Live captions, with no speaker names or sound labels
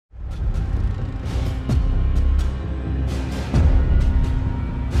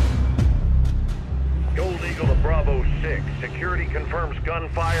6. Security confirms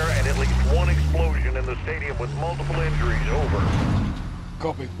gunfire and at least one explosion in the stadium with multiple injuries. Over.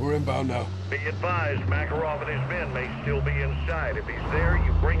 Copy. We're inbound now. Be advised, Makarov and his men may still be inside. If he's there,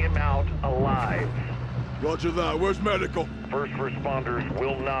 you bring him out alive. Roger that. Where's medical? First responders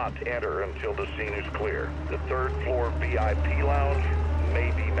will not enter until the scene is clear. The third floor VIP lounge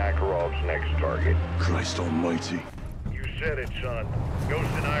may be Makarov's next target. Christ almighty. You said it, son.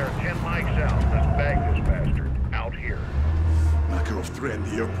 Ghost and I are 10 mics out. Let's bag this bastard. Out here. Makarov threatened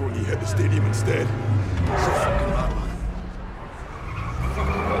the airport and he hit the stadium instead. It's a fucking rat.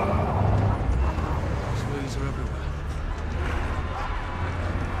 Civilians are everywhere.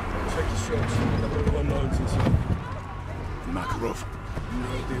 Check the shots. Number of unknowns inside. Makarov.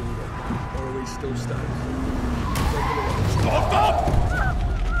 No deal with that. Or are we still standing? Stop!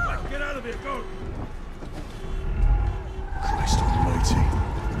 Get out of here, go! Christ almighty.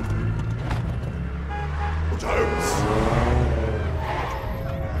 Watch out!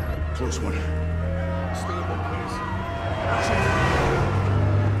 Close one. Still in one place.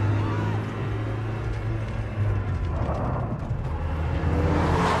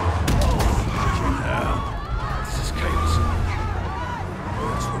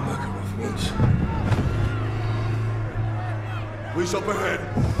 Police up ahead.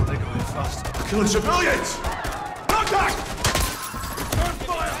 They're going fast. Killing civilians! Contact! Turn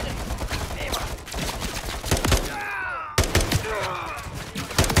fire!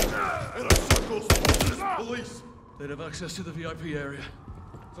 Inner circles, this is police. They'd have access to the VIP area.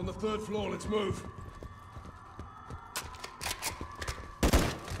 It's on the third floor, let's move.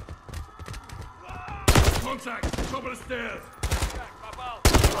 Contact! Top of the stairs!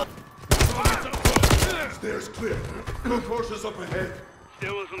 Stairs clear. No horses up ahead.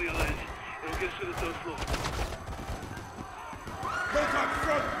 Stairwell's on the other end. It'll get us to the third floor. Contact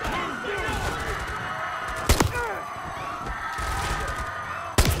front!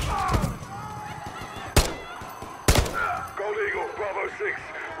 Gold Eagle, Bravo 6.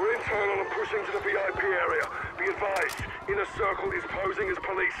 We're internal and pushing to the VIP area. Be advised, Inner Circle is posing as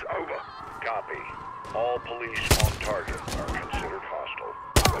police. Over. Copy. All police on target are considered hostile.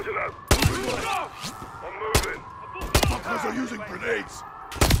 Roger that. I'm moving. Fuckers are using grenades!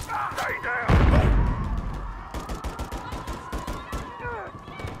 Stay down!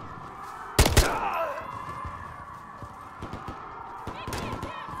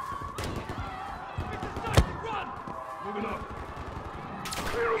 Moving up.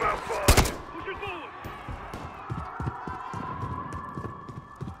 Clear them out fast. Push it forward!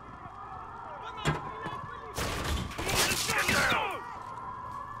 Get down!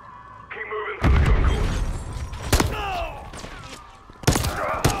 Keep moving for the concourse.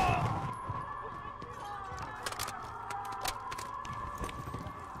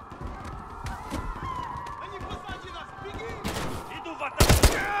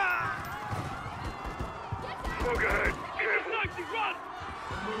 Smoke ahead. Careful. Run!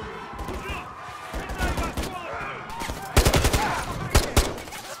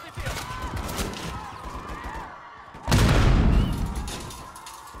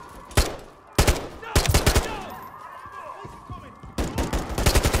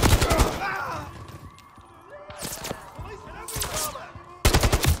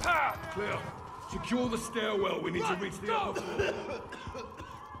 Clear. Secure the stairwell. We need to reach the upper floor.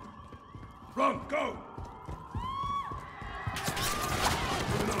 Run, go!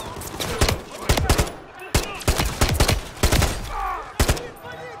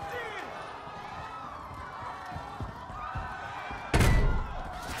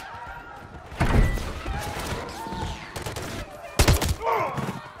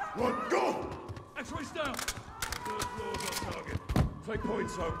 Run, go! X-rays down! Third floor's our target. Take point,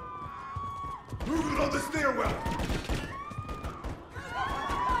 so. Moving on the stairwell!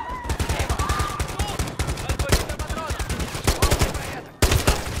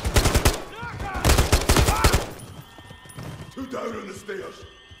 Two down on the stairs.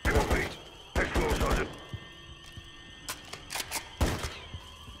 Copy. Next floor, Sergeant.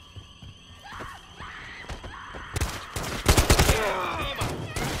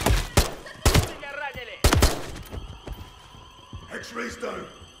 X-rays down.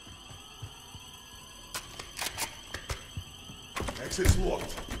 Exit's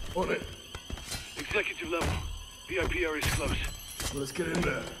locked. On it. Executive level. VIP area's close. Well, let's get in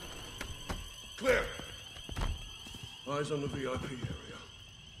there. Clear. Eyes on the VIP area.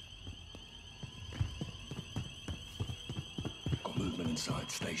 Got movement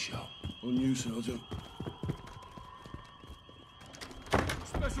inside. Stay sharp. On you, Sergeant.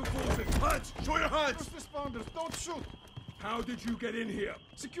 Special forces! Hands! Show your hands! First responders, don't shoot! How did you get in here?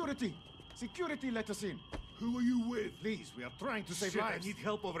 Security! Security let us in. Who are you with? Please, we are trying to save Shit, lives. I need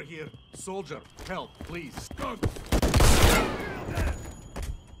help over here. Soldier, help, please. Go!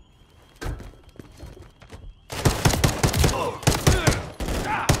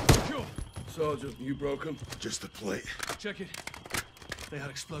 Sergeant, you broke him? Just the plate. Check it. They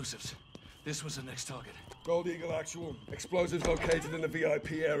had explosives. This was the next target. Gold Eagle actual. Explosives located in the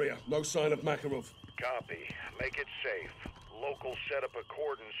VIP area. No sign of Makarov. Copy. Make it safe. Locals set up a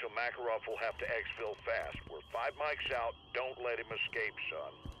cordon so Makarov will have to exfil fast. We're 5 mics out. Don't let him escape,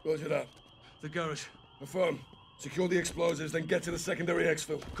 son. Roger that. The garage. Affirm. Secure the explosives, then get to the secondary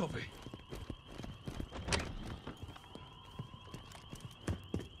exfil. Copy.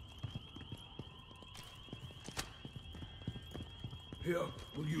 Here,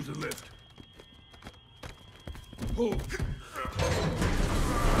 we'll use a lift. Pull.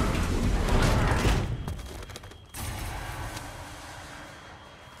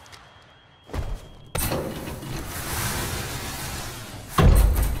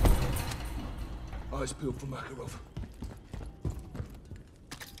 Eyes peeled for Makarov.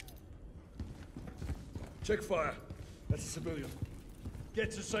 Check fire. That's a civilian.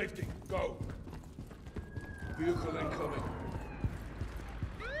 Get to safety. Go. Vehicle incoming.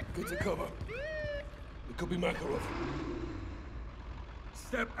 Get to cover. It could be Makarov.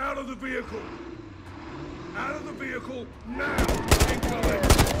 Step out of the vehicle. Out of the vehicle now. Incoming.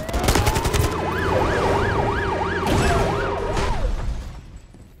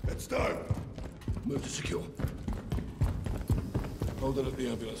 Let's start. Move to secure. Hold it at the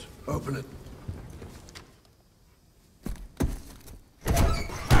ambulance. Open it.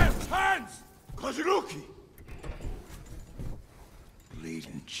 Hands! Kazuruki!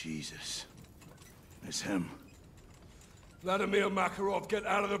 Bleeding Jesus. It's him. Vladimir Makarov, get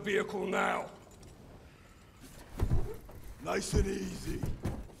out of the vehicle now. Nice and easy.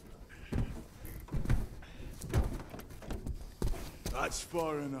 That's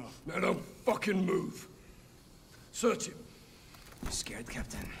far enough. Now don't fucking move. Search him. You scared,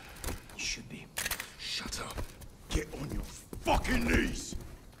 Captain? You should be. Shut up. Get on your fucking knees!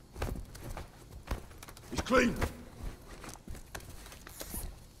 He's clean.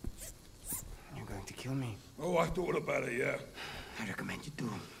 You're going to kill me? Oh, I thought about it, yeah. I recommend you do.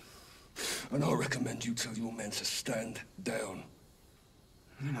 And I recommend you tell your men to stand down.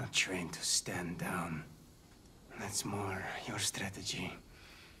 You're not trained to stand down. That's more your strategy.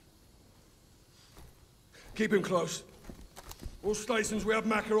 Keep him close. All stations, we have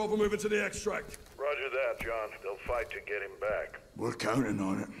Makarov. We're moving to the extract. Roger that, John. They'll fight to get him back. We're counting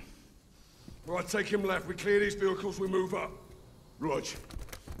on it. All right, take him left. We clear these vehicles, we move up. Rog,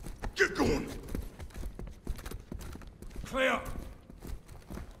 get going! Clear!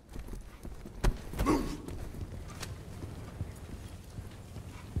 Move!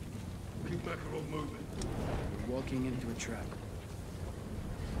 Keep Makarov moving. We're walking into a trap.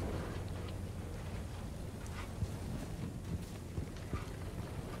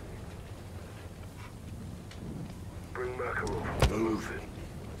 Bring Makarov. Move.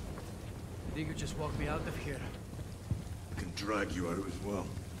 You think you just walk me out of here? I can drag you out as well.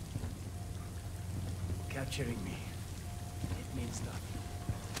 Capturing me. It means nothing.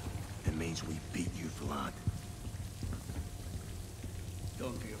 It means we beat you, Vlad.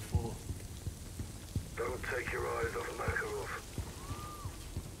 Don't be a fool. Don't take your eyes off Makarov.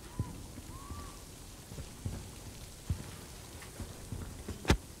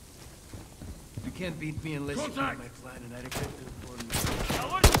 You can't beat me unless Contact! you know my plan, and I regret to inform you.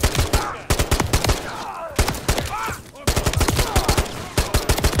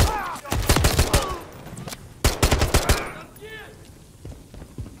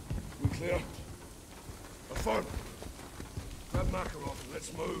 We clear? Affirm. Grab Makarov and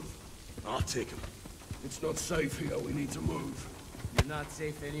let's move. I'll take him. It's not safe here. We need to move. You're not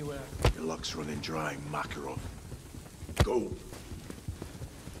safe anywhere. Your luck's running dry, Makarov. Go.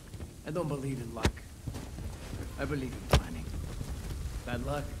 I don't believe in luck. I believe in planning. Bad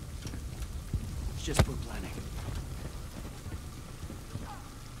luck? It's just poor planning.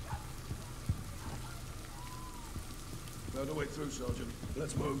 Found a way through, Sergeant.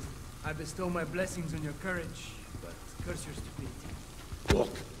 Let's move. I bestow my blessings on your courage, but curse your stupidity.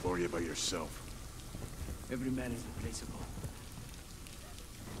 Walk. Worry about yourself. Every man is replaceable.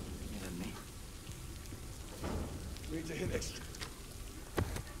 Even me. We need to hit extra.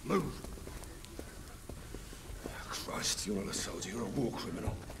 Move. Christ, you're not a soldier. You're a war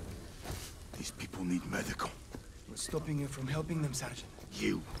criminal. These people need medical. What's stopping you from helping them, Sergeant?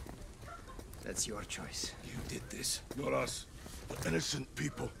 You. That's your choice. You did this, not us. The innocent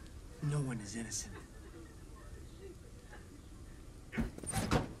people. No one is innocent.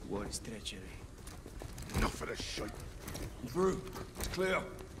 War is treachery. Enough. of this shit. Through. It's clear.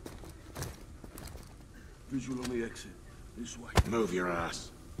 Visual on the exit. This way. Move your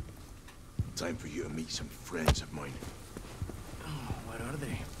ass. Time for you to meet some friends of mine. Oh, what are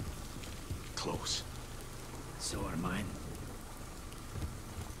they? Close. So are mine.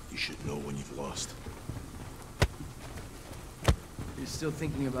 You should know when you've lost. You're still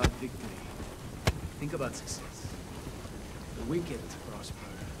thinking about victory. Think about success. The wicked prosper.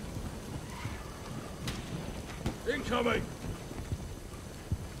 Incoming!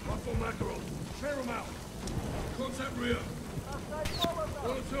 Ruffle mackerel. Clear them out. Contact rear.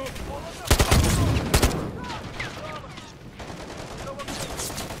 Molotov.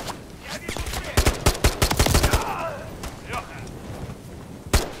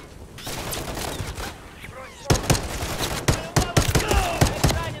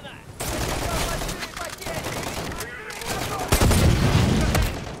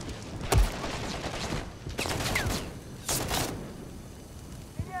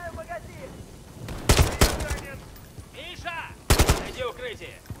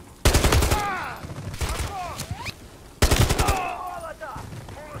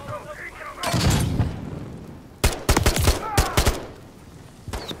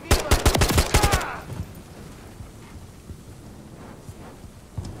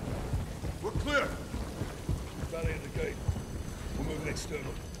 We're clear. Valley at the gate. We're moving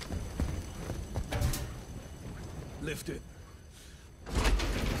external. Lift it.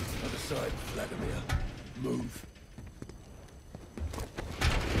 Other side, Vladimir. Move.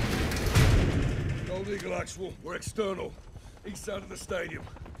 Gold Eagle Actual. We're external. East side of the stadium.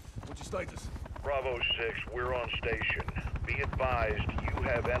 What's your status? Bravo 6, we're on station. Be advised, you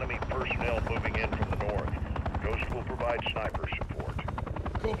have enemy personnel moving in from the north. Ghost will provide sniper support.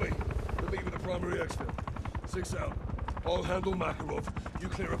 Copy. We'll meet with the primary exfil. 6 out. I'll handle Makarov. You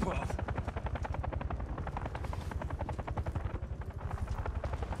clear a path.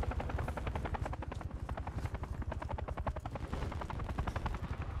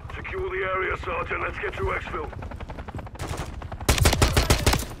 Secure the area, Sergeant. Let's get to exfil.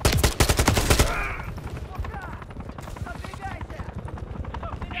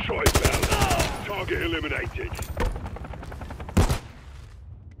 Shot down. Target eliminated.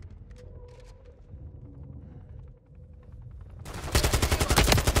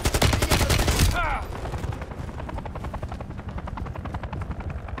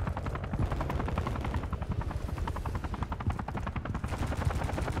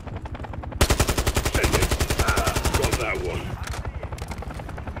 Got that one.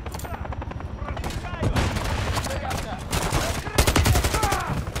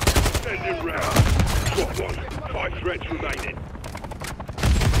 Send him round. Got one. 5 threats remaining.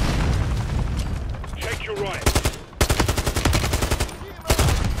 Check your right.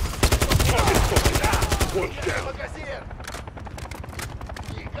 Target spotted. One's down.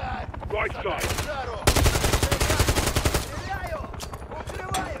 Right side.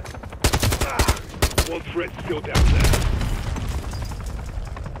 One threat still down there.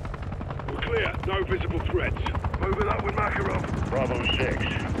 We're clear. No visible threats. Moving up with Makarov. Bravo 6,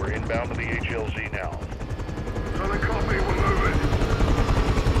 we're inbound to the HLZ now. Trying to copy. We're moving.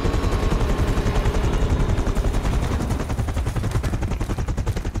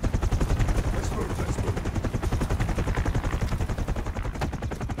 Let's move, let's move.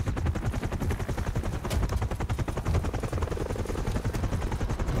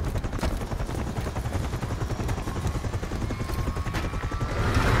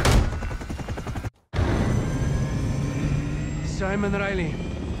 Simon Riley.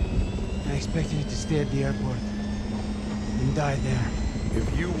 I expected you to stay at the airport and die there.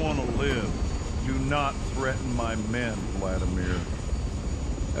 If you want to live, do not threaten my men, Vladimir.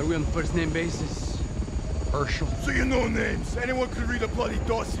 Are we on first-name basis? Herschel. So you know names. Anyone could read a bloody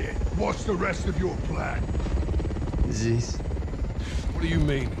dossier. What's the rest of your plan? This. What do you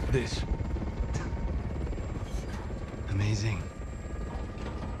mean, this? Amazing.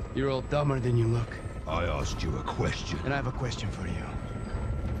 You're all dumber than you look. I asked you a question. And I have a question for you.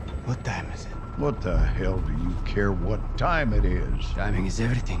 What time is it? What the hell do you care what time it is? Timing is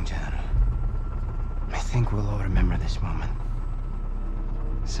everything, General. I think we'll all remember this moment.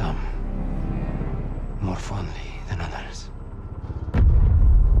 Some more fondly than others.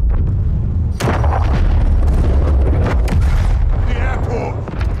 The airport!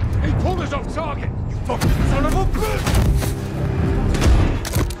 He pulled us off target! You fucking son of a bitch!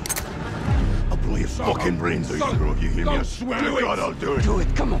 I'll blow your fucking brains out, you throw, if you hear me. I swear to God I'll do it. Do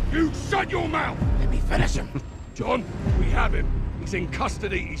it, come on. You shut your mouth! Let me finish him. John, we have him. He's in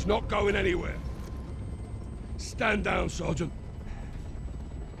custody. He's not going anywhere. Stand down, Sergeant.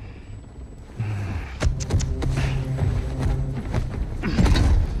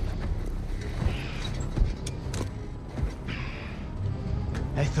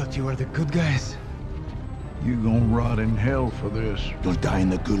 thought you were the good guys. You gonna rot in hell for this. You'll die in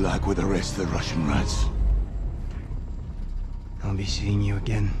the gulag with the rest of the Russian rats. I'll be seeing you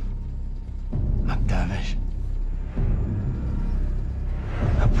again, McTavish.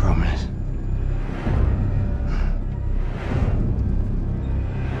 I promise.